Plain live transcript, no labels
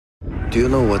Do you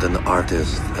know what an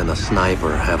artist and a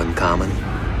sniper have in common?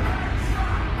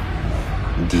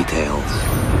 Details.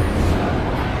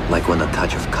 Like when a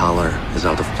touch of color is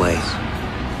out of place,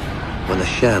 when a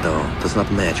shadow does not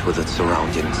match with its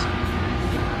surroundings,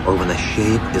 or when a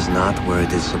shape is not where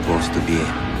it is supposed to be.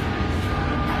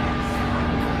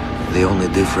 The only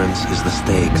difference is the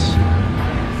stakes.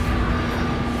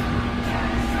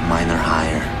 Mine are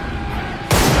higher.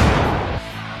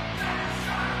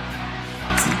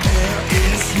 There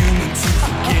is human to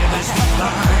forgive as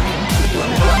divine.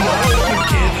 Well, I'm not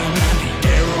forgiven and the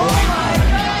arrow in mine.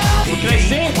 What can I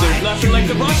say? There's nothing like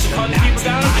the rush of hunting people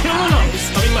down and killing them.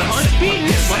 I mean, my heart's beating,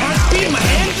 my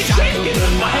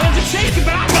hands are shaking,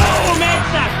 but I boom,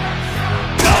 headshot!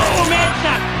 Boom,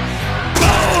 headshot!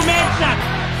 Boom, headshot!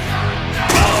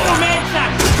 Boom,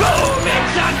 headshot! Boom,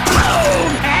 headshot!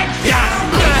 Boom, headshot!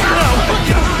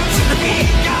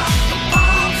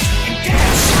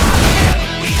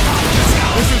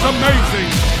 This is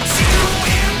amazing!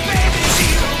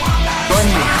 Join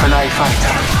me for Night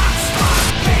Fighter.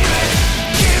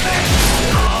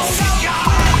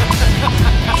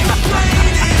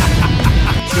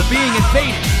 You're being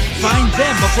invaded. Find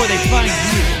them before they find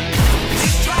you.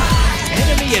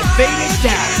 Enemy invaded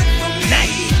down.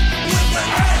 Nice.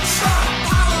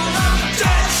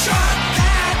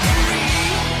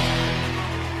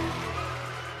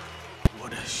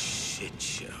 What a shit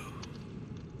show.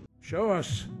 Show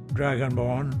us,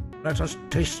 Dragonborn. Let us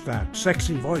taste that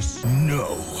sexy voice.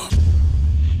 No.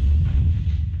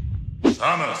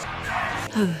 Samus!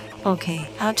 Okay,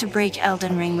 how to break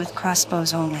Elden Ring with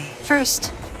crossbows only.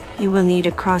 First, you will need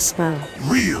a crossbow.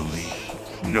 Really?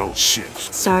 No shit.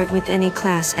 Start with any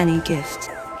class, any gift.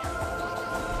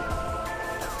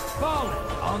 Falling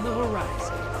on the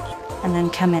horizon. And then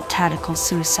commit tactical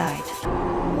suicide.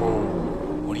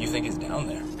 What do you think is down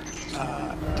there?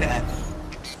 Death.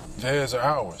 Theirs or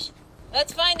ours?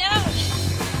 Let's find out!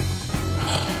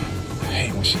 I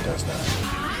hate when she does that.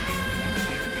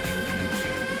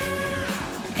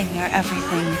 Ignore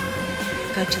everything.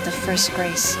 Go to the first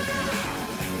grace.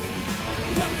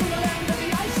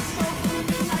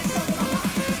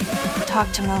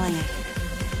 Talk to Melanie.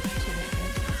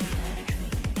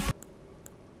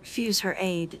 Refuse her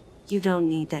aid. You don't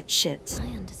need that shit. I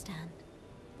understand.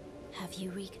 Have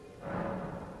you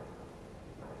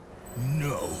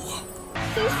No.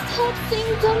 Please stop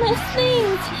saying dumbass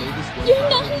things! You're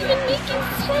not even making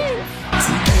sense!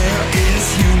 There is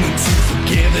human to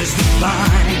forgive as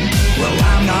divine. Well,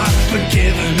 I'm not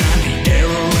forgiven and the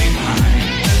arrow ain't mine.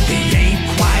 He ain't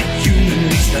quite human,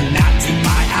 at least not to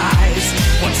my eyes.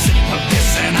 One sip of this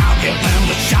and I'll give them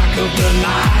the shock of their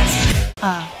lives.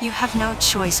 You have no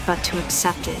choice but to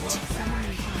accept it.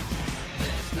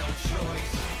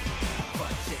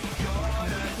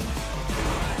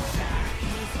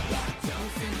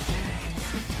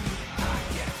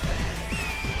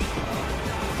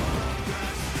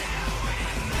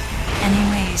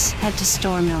 Anyways, head to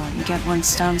Stormill and get one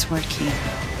stone's word key.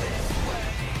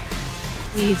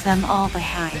 Leave them all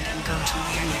behind and go to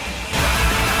Learning.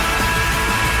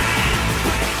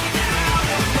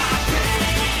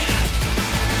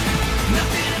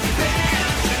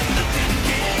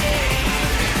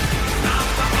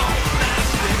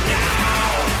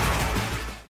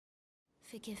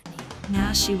 Forgive me.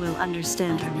 Now she will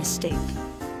understand her mistake.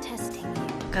 Testing you.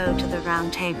 Go to the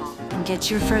round table and get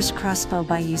your first crossbow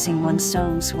by using one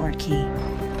stone sword key. A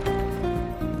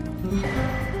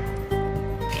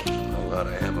lot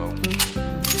of ammo.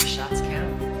 Shots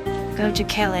count. Go to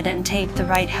kill it and take the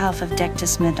right half of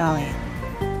Dectus medallion,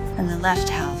 and the left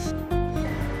half.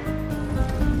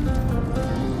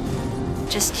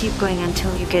 Just keep going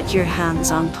until you get your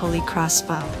hands on pulley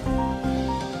crossbow.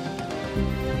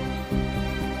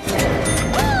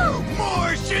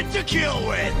 More shit to kill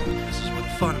with! This is where the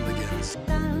fun begins.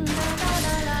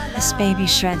 This baby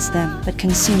shreds them, but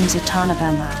consumes a ton of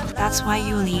ammo. That's why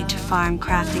you'll need to farm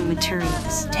crafting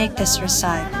materials. Take this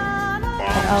recipe.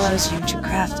 It allows you to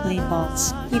craft bleed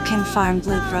bolts. You can farm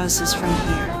bleed roses from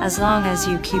here, as long as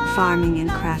you keep farming and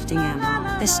crafting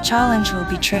ammo. This challenge will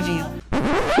be trivial.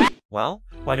 Well,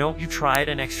 why don't you try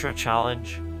an extra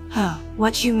challenge? Huh,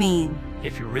 what you mean?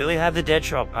 If you really have the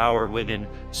Deadshot power within,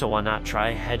 so why not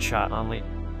try headshot only?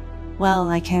 Well,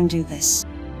 I can do this.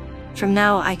 From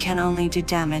now, I can only do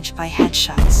damage by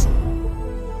headshots.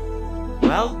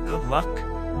 Well, good luck.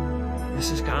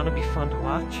 This is gonna be fun to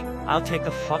watch. I'll take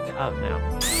the fuck out now.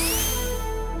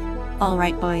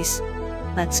 Alright, boys.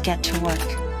 Let's get to work.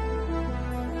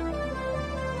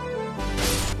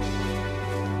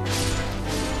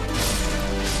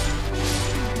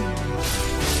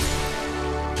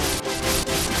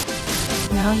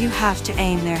 Now you have to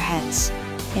aim their heads.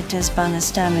 It does bonus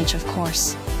damage, of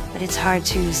course, but it's hard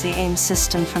to use the aim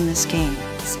system from this game,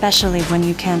 especially when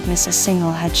you can't miss a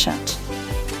single headshot.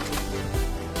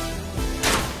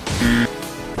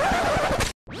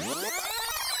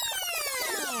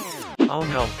 Oh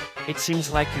no, it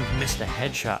seems like you've missed a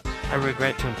headshot. I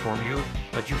regret to inform you,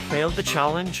 but you failed the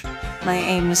challenge. My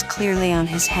aim was clearly on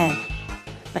his head,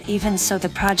 but even so the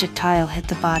projectile hit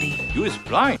the body. You is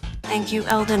blind. Thank you,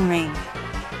 Elden Ring.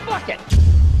 Fuck it!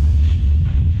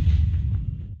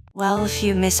 Well, if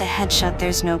you miss a headshot,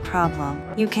 there's no problem.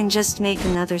 You can just make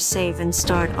another save and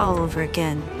start all over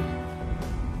again.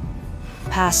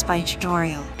 Pass by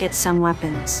tutorial, get some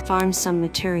weapons, farm some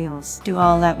materials. Do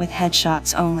all that with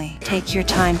headshots only. Take your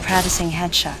time practicing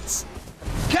headshots.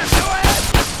 Catch your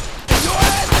ass! Your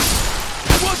ass!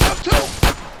 You want some too?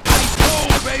 Ice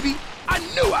cold, baby! I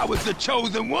knew I was the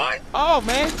chosen one! Oh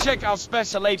man, check out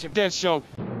Special Agent Deadshot.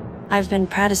 I've been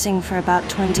practicing for about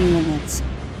 20 minutes.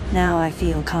 Now I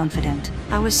feel confident.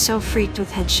 I was so freaked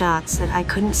with headshots that I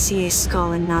couldn't see a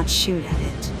skull and not shoot at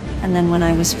it. And then when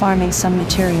I was farming some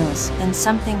materials, then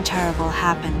something terrible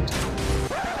happened.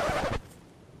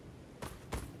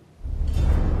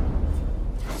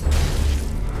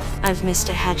 I've missed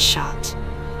a headshot.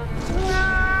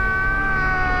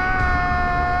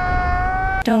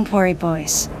 Don't worry,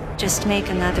 boys. Just make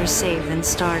another save and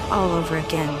start all over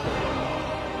again.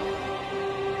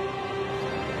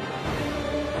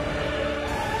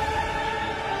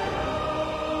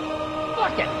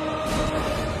 Fuck it!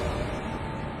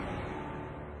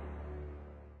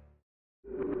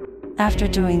 After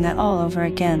doing that all over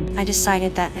again, I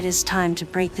decided that it is time to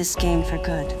break this game for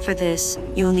good. For this,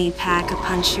 you'll need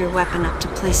Pack-a-Punch your weapon up to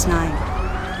place 9,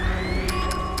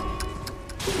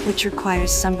 which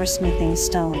requires Smithing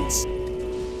stones.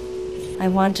 I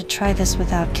want to try this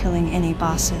without killing any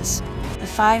bosses. The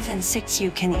 5 and 6 you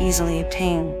can easily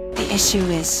obtain. The issue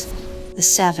is the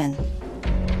 7.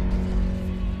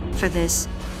 For this,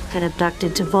 get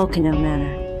abducted to Volcano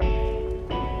Manor.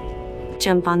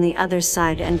 Jump on the other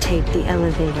side and take the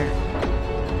elevator.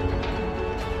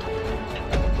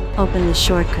 Open the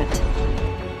shortcut.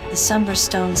 The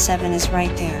Stone 7 is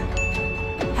right there.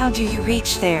 How do you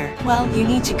reach there? Well, you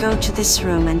need to go to this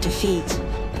room and defeat.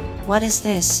 What is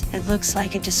this? It looks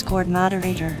like a Discord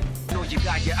moderator. Know you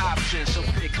got your options, so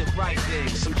pick the right thing.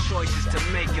 Some choices to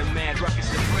make a mad ruckus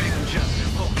to bring them. Just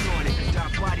hook on it,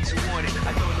 dark bodies who want it.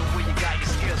 I don't know where you got your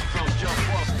skills from. Jump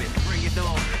off it, bring it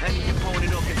on. Any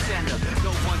opponent or contender,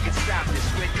 no one can stop this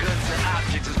with guns and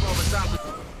objects as far as I'm.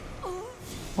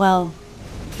 Well,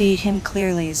 beat him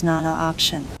clearly is not an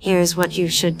option. Here's what you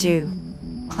should do.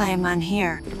 Climb on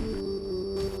here.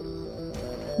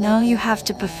 Now you have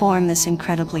to perform this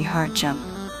incredibly hard jump.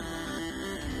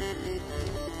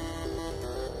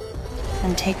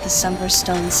 And take the Stone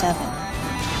 7.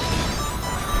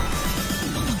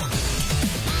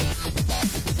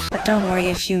 But don't worry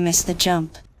if you miss the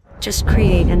jump. Just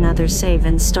create another save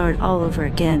and start all over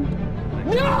again.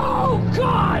 No!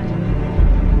 God!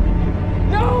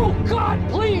 No! God,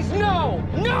 please, no!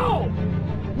 No!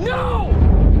 No!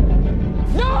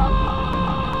 No!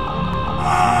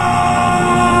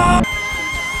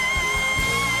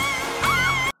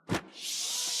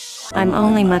 I'm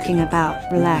only mucking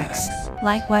about, relax.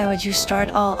 Like, why would you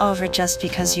start all over just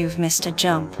because you've missed a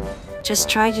jump? Just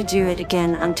try to do it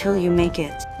again until you make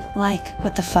it. Like,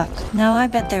 what the fuck? Now I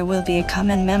bet there will be a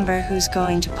common member who's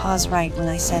going to pause right when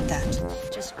I said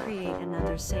that. Just create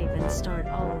another save and start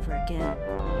all over again.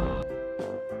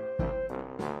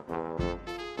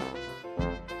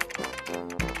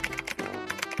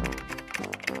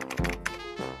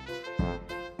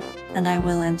 And I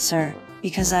will answer,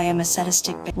 because I am a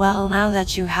sadistic bitch. Well, now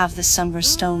that you have the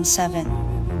Stone 7,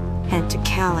 head to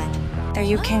Khaled. There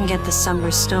you can get the Stone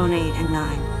 8 and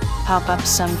 9. Pop up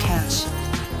some cash.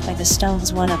 Buy the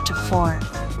stones 1 up to 4.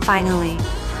 Finally,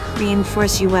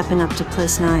 reinforce your weapon up to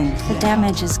 +9. The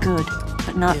damage is good,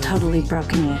 but not totally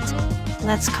broken yet.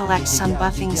 Let's collect some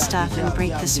buffing stuff and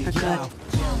break this for good.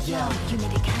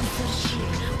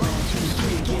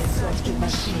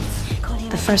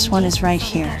 The first one is right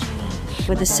here.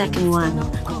 With the second one,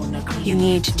 you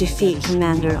need to defeat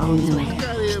Commander only.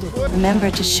 Remember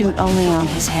to shoot only on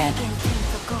his head.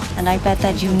 And I bet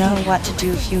that you know what to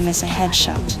do if you miss a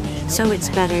headshot. So it's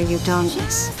better you don't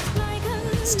miss.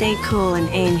 Stay cool and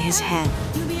aim his head.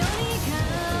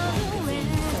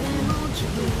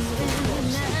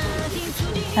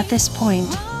 At this point,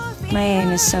 my aim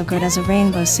is so good as a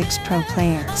Rainbow Six Pro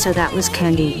player, so that was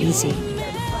kinda easy.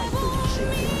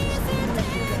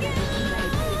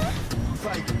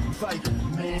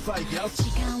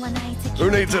 Who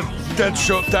needs a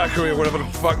Deadshot daiquiri or whatever the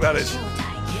fuck that is?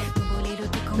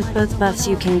 With both buffs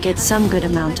you can get some good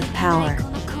amount of power.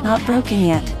 Not broken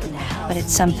yet, but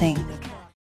it's something.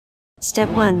 Step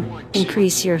 1.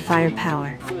 Increase your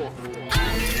firepower.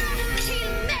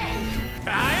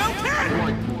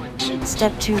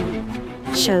 Step 2.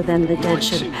 Show them the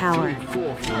Deadshota power.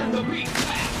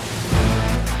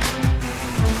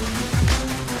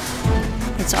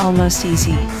 It's almost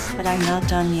easy, but I'm not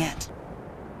done yet.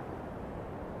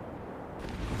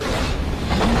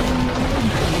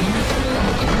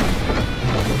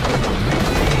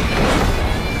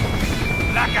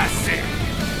 Like I said,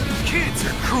 kids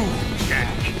are cool, Jack.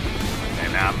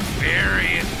 And I'm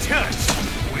very in touch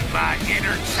with my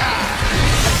inner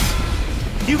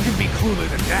child. You can be cooler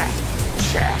than that,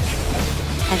 Jack.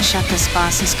 Deadshot this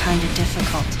boss is kinda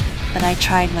difficult, but I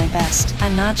tried my best.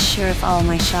 I'm not sure if all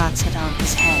my shots hit on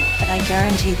his head, but I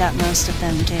guarantee that most of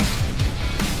them did.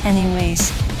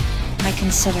 Anyways, I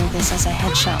consider this as a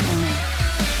headshot winner.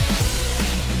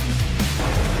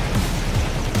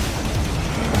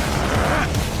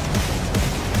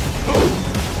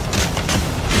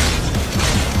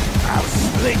 I'll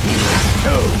split you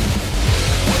in two.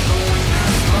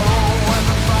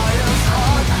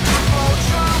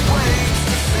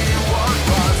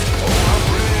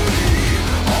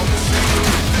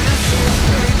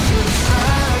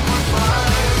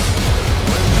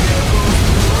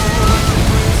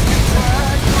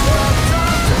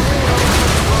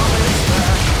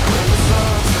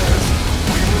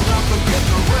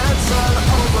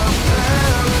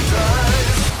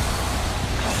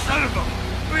 Son of a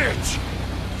bitch!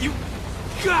 You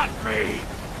got me!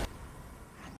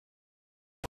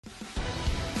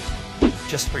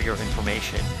 Just for your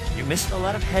information, you missed a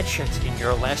lot of headshots in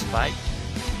your last fight.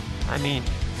 I mean,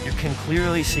 you can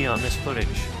clearly see on this footage.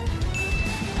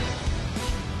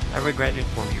 I regret it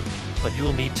for you, but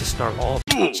you'll need to start all.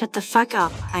 Shut the fuck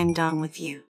up, I'm done with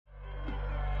you.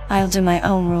 I'll do my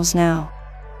own rules now.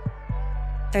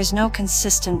 There's no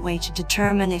consistent way to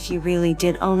determine if you really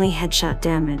did only headshot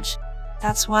damage.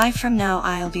 That's why from now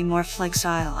I'll be more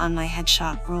flexible on my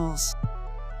headshot rules.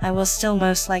 I will still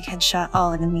most like headshot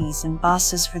all enemies and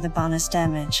bosses for the bonus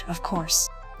damage, of course.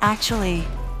 Actually,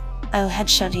 I'll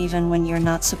headshot even when you're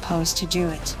not supposed to do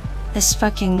it. This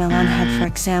fucking melon head, for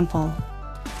example.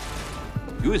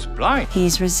 You is blind.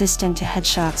 He's resistant to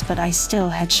headshots, but I still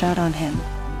headshot on him.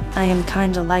 I am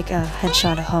kinda like a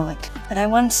headshotaholic, but I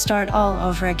won't start all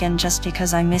over again just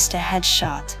because I missed a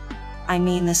headshot. I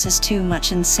mean, this is too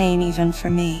much insane even for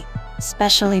me.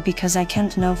 Especially because I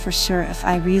can't know for sure if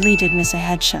I really did miss a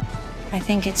headshot. I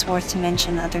think it's worth to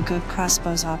mention other good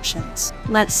crossbows options.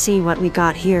 Let's see what we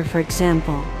got here, for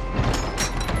example.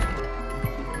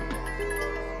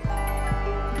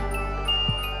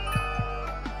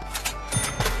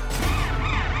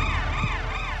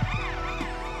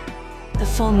 The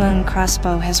full moon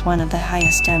crossbow has one of the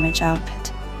highest damage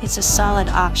output. It's a solid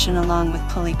option along with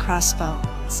pulley crossbow,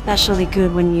 especially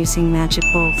good when using magic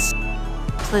bolts.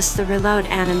 Plus the reload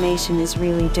animation is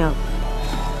really dope.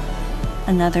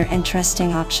 Another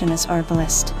interesting option is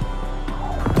arbalist.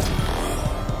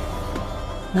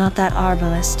 Not that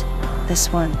arbalist,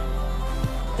 this one.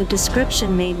 The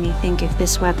description made me think if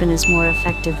this weapon is more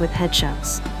effective with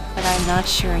headshots, but I'm not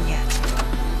sure yet.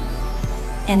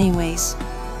 Anyways,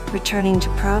 returning to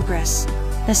progress,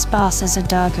 this boss is a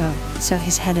doggo, so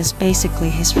his head is basically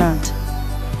his front,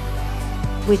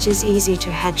 which is easy to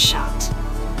headshot.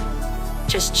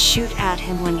 Just shoot at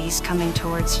him when he's coming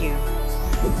towards you.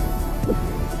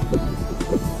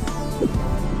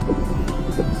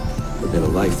 In a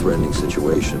life-threatening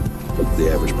situation, the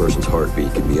average person's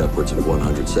heartbeat can be upwards of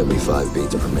 175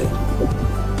 beats per minute.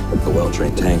 A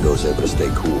well-trained tango is able to stay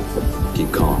cool, keep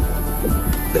calm.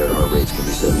 Their heart rates can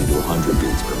be 70 to 100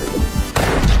 beats per minute.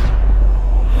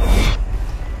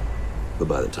 But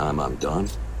by the time I'm done,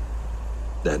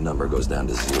 that number goes down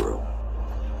to 0.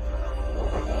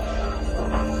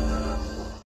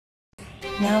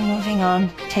 Now moving on,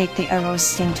 take the arrow's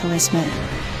sting talisman.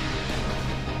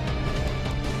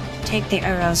 Take the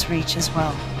arrow's reach as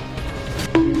well.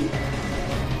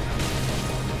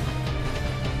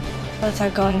 Both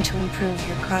are going to improve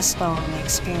your crossbowing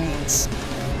experience.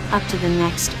 Up to the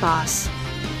next boss.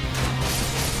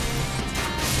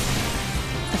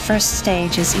 The first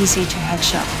stage is easy to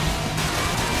headshot.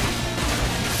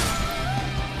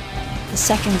 The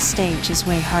second stage is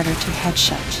way harder to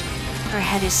headshot. Her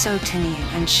head is so tiny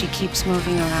and she keeps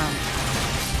moving around.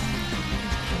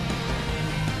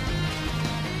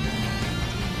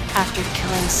 After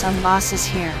killing some bosses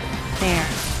here, there,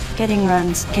 getting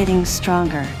runs, getting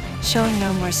stronger, showing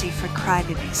no mercy for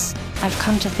crybabies. I've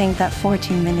come to think that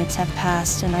 14 minutes have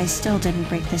passed and I still didn't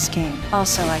break this game.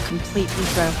 Also, I completely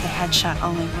broke the headshot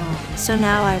only rule. So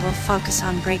now I will focus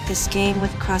on break this game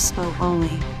with crossbow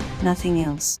only. Nothing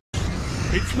else.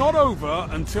 It's not over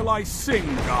until I sing,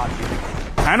 Guardian.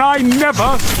 And I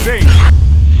never sing!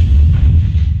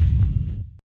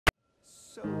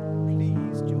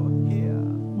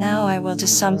 Now I will do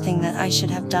something that I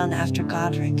should have done after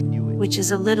Godric, which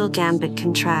is a little gambit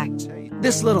contract.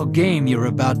 This little game you're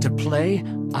about to play,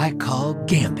 I call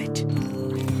Gambit.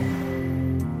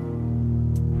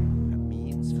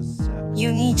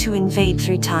 You need to invade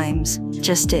 3 times,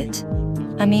 just it.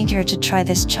 I'm eager to try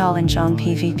this challenge on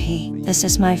PvP. This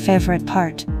is my favorite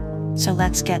part. So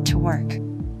let's get to work.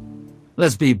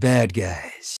 Let's be bad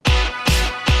guys.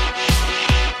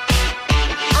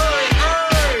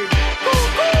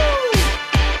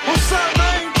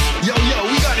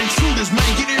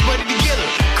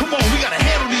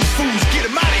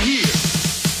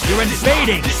 You're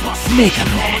invading! Make a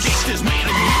mess!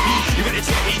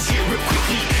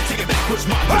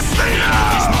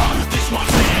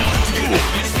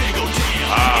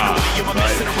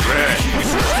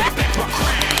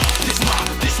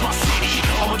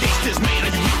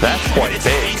 That's quite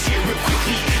big.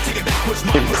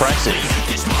 Impressive.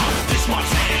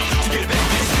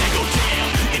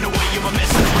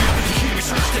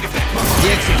 The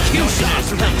execution is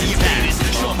coming down.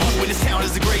 Show 'em who in this town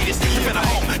is the greatest. Defend a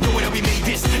home, know it, we made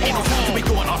this. Ain't no time to be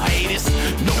going on hiatus.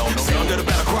 No, sound of the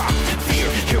battle cry. Fear,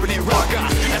 hearing it rock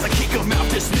out. As I kick 'em out,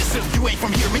 dismiss 'em. You ain't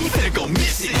from here, man, you better go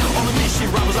miss it. On a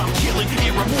mission, robbers I'm killing.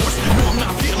 And remorse, no, I'm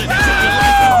not feeling. Taking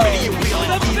life, I'm ready, you're wheeling.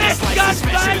 The best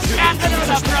gunfight happened on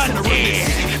the frontier.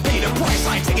 Pay the price, I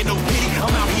ain't taking no pity.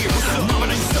 I'm out here, mobbing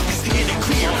these suckers in the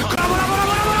clear.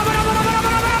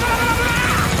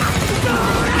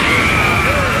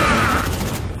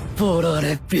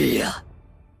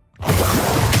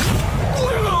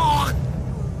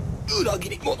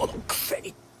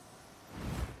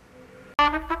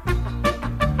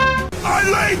 I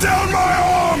lay down my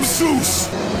arms, Zeus!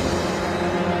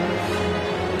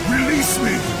 Release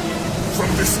me from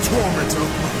this torment of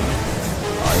mine.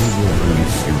 I will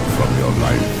release you from your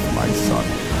life, my son,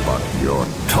 but your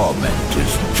torment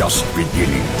is just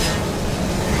beginning.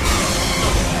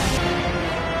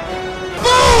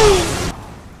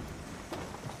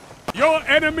 Your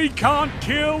enemy can't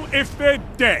kill if they're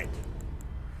dead.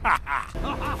 Ha ha!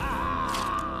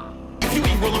 If you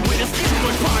ain't rolling with us, too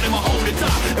much pride in my own to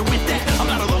die. And with that, I'm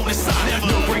not alone inside.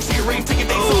 No breaks here, ain't taking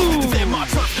days off. Defend my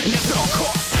truck, and that's at all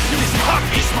costs. This puck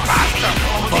is my faster.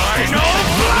 Final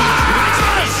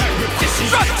blast!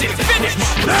 Destructive finish!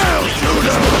 Now,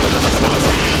 Judah!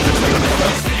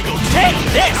 Take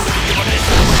this!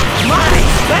 My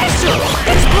special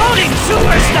exploding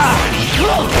superstar!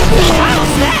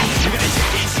 How's that?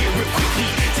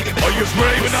 Are you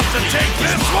brave enough to take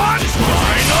this one?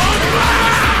 Final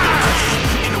blast!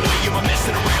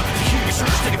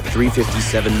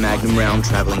 357 Magnum round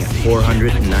traveling at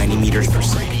 490 meters per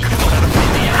second.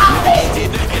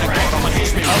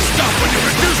 I'll stop when you're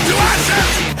reduced to ashes!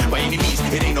 By any means,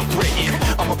 it ain't no threat,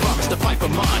 yeah. I'm a promise to fight for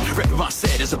mine. Rep my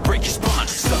set as a break your spine.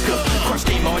 Sucker, crush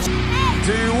game on.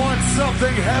 Do you want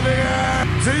something heavier?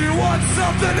 Do you want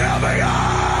something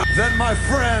heavier? Then, my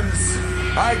friends,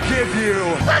 I give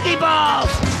you... Buggy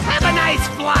balls! Have a nice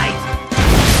flight!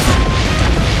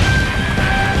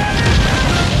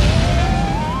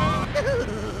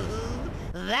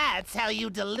 That's how you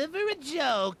deliver a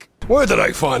joke. Where did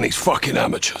I find these fucking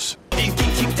amateurs? What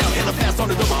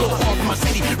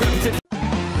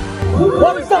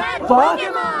the fuck?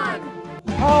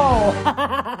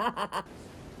 Oh!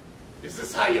 Is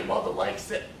this how your mother likes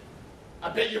it? I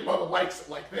bet your mother likes it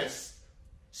like this.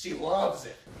 She loves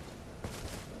it.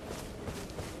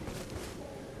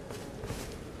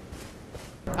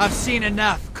 I've seen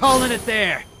enough. Calling it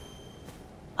there.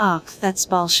 Ugh, that's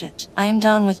bullshit. I am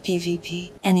done with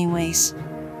PvP. Anyways,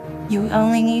 you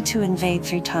only need to invade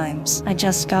 3 times. I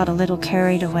just got a little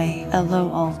carried away,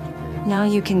 lol. Now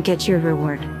you can get your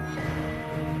reward.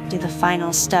 Do the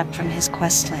final step from his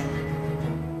questline.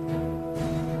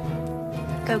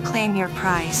 Go claim your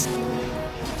prize.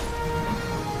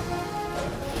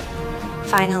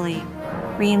 Finally,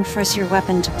 reinforce your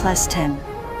weapon to +10.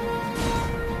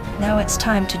 Now it's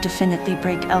time to definitely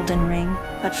break Elden Ring,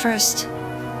 but first,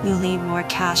 you'll need more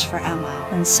cash for ammo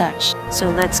and such, so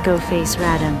let's go face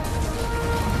Radham.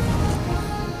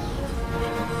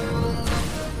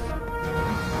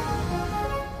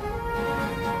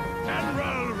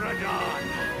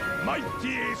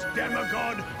 Mightiest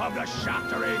demigod of the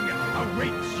shattering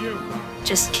awaits you.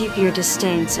 Just keep your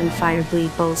distance and fire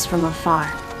bleed bolts from afar.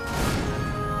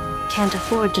 Can't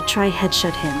afford to try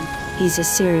headshot him. He's a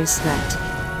serious threat.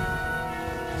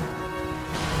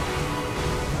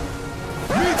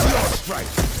 Meteor strike!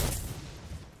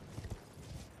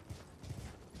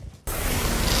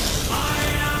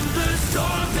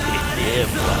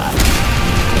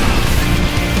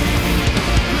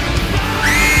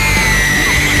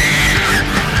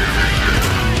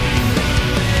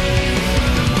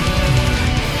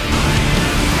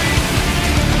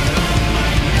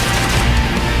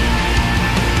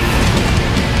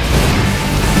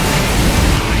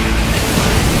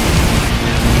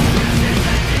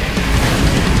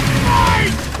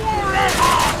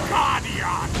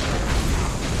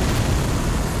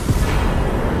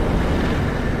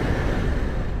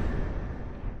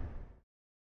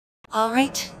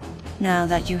 Alright, now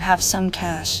that you have some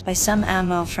cash, buy some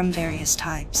ammo from various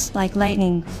types, like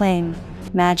lightning, flame,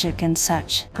 magic and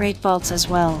such. Great bolts as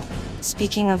well.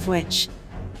 Speaking of which,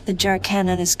 the jar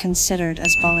cannon is considered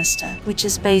as ballista, which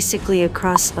is basically a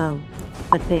crossbow,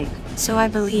 but big. So I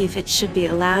believe it should be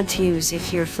allowed to use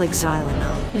if you're flexile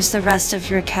enough. Use the rest of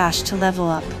your cash to level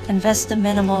up, invest the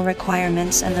minimal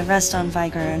requirements and the rest on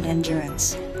vigor and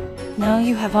endurance. Now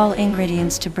you have all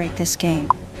ingredients to break this game.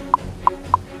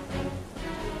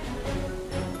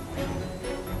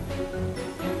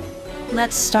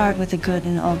 Let's start with a good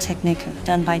and old technique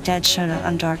done by Deadshota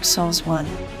on Dark Souls 1.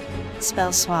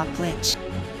 Spell swap glitch.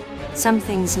 Some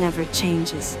things never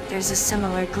changes. There's a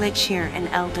similar glitch here in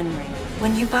Elden Ring.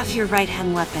 When you buff your right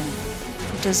hand weapon,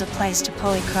 it does applies to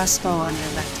pulley crossbow on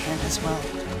your left hand as well.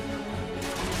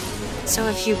 So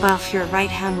if you buff your right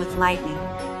hand with lightning,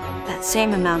 that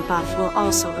same amount buff will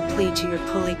also apply to your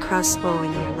pulley crossbow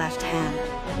in your left hand.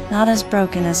 Not as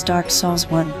broken as Dark Souls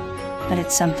 1, but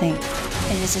it's something.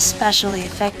 It is especially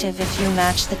effective if you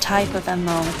match the type of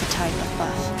ammo with the type of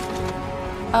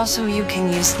buff. Also, you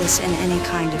can use this in any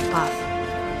kind of buff.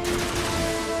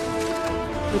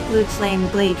 With Blue Flame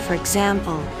Bleed, for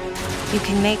example, you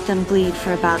can make them bleed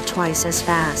for about twice as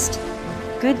fast.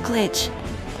 Good glitch,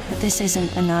 but this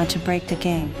isn't enough to break the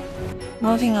game.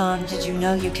 Moving on, did you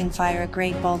know you can fire a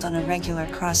great bolt on a regular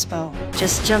crossbow?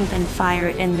 Just jump and fire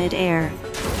it in mid-air.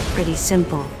 Pretty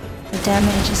simple. The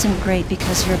damage isn't great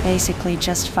because you're basically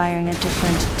just firing a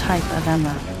different type of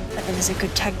ammo, but it is a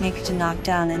good technique to knock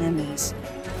down enemies,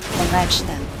 or ledge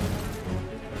them.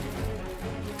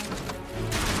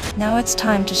 Now it's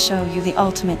time to show you the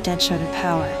ultimate Deadshota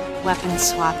power, weapon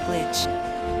swap glitch.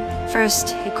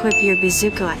 First, equip your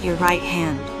bazooka at your right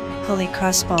hand, pulley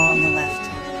crossbow on the left.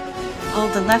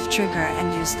 Hold the left trigger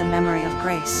and use the memory of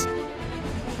grace.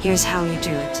 Here's how you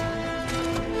do it.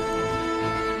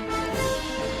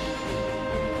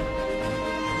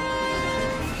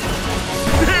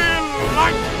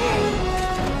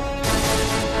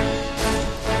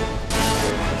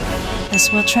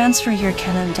 This will transfer your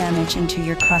cannon damage into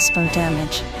your crossbow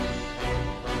damage.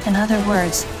 In other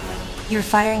words, you're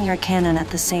firing your cannon at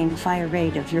the same fire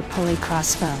rate of your pulley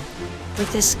crossbow.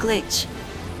 With this glitch,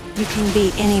 you can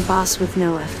beat any boss with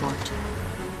no effort.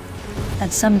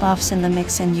 Add some buffs in the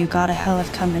mix and you got a hell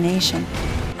of combination.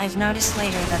 I've noticed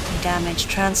later that the damage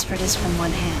transferred is from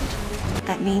one hand.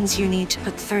 That means you need to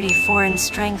put 34 in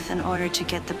strength in order to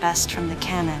get the best from the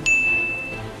cannon.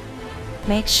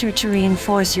 Make sure to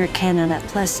reinforce your cannon at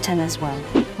 +10 as well.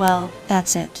 Well,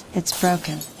 that's it. It's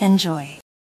broken. Enjoy.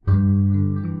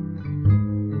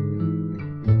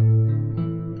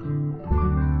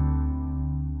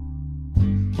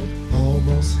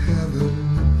 Almost heaven,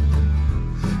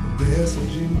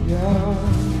 messaging down.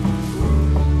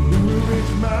 Blue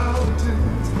Ridge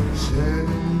Mountains,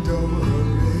 Shenandoah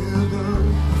River.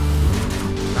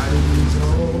 Lightning's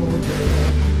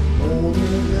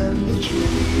older than the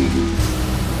trees,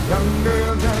 younger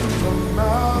than the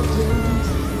mountains,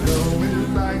 going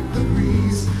like the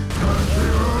breeze. Country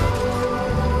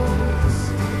roads,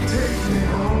 take me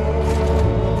home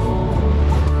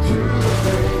to the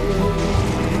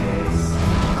place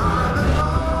I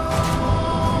belong.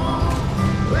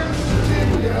 West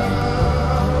Virginia,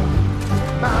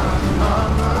 Mountain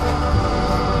Mama,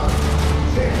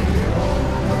 take me home.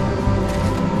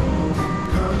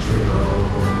 Country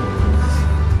roads,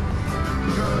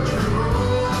 country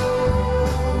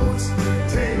roads,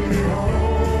 take me home.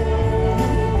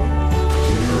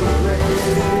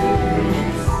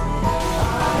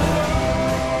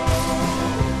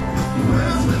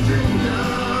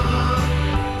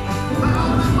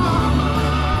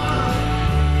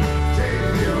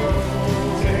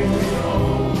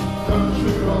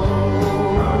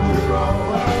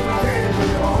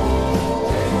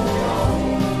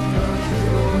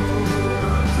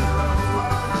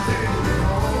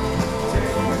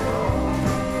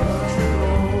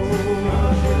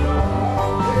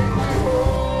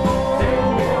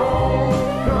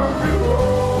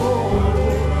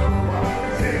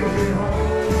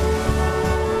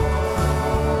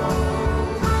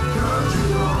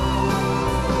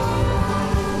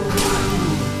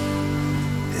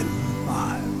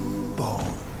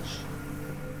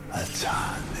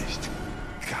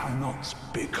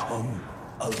 from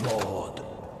a lord.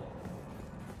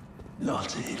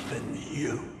 Not even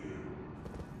you.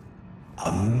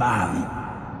 A man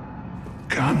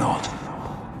cannot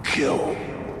kill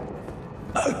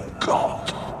a god.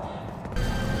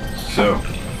 So,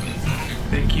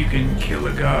 think you can kill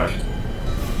a god?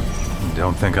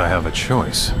 Don't think I have a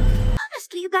choice.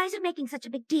 Honestly, you guys are making such a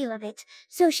big deal of it,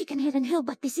 so she can hit and hill,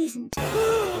 but this isn't.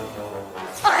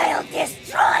 I'll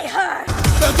destroy her!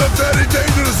 That's a very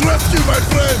dangerous rescue, my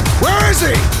friend! Where is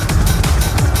he?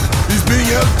 He's being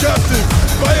held captive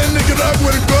by a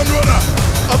Nicaraguan gunrunner!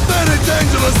 A very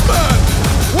dangerous man!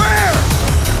 Where?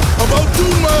 About 2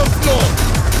 miles north.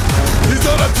 He's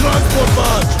on a transport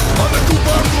barge on the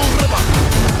Cubango River.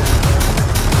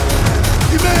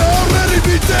 He may already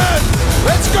be dead!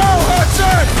 Let's go,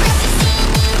 Hudson!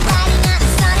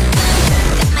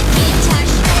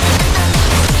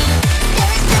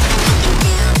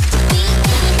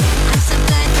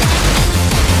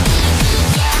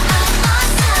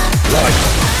 Like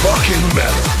fucking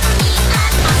metal.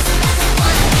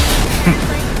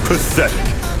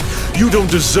 Pathetic. You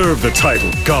don't deserve the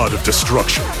title God of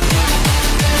Destruction.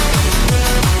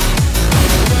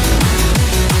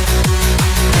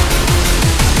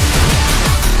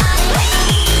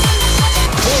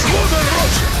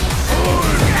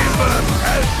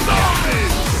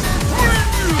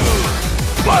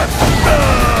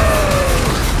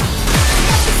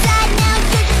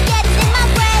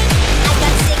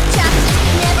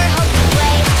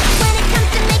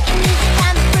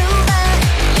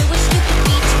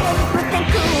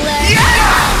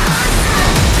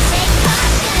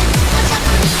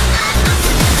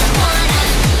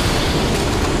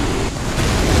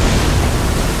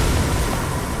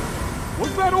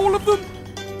 Was that all of them?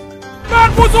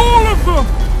 That was all of them!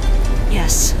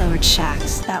 Yes, Lord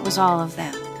Shax, that was all of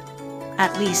them.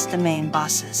 At least the main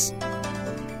bosses.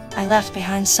 I left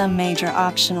behind some major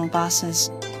optional bosses,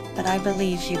 but I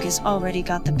believe Yuga's already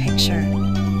got the picture.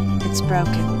 It's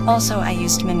broken. Also, I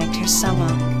used mimicked her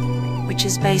summon, which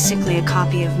is basically a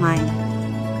copy of mine.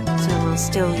 So we'll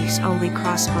still use only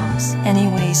crossbows.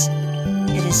 Anyways,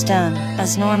 it is done,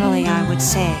 as normally I would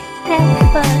say.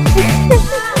 That's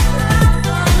fun.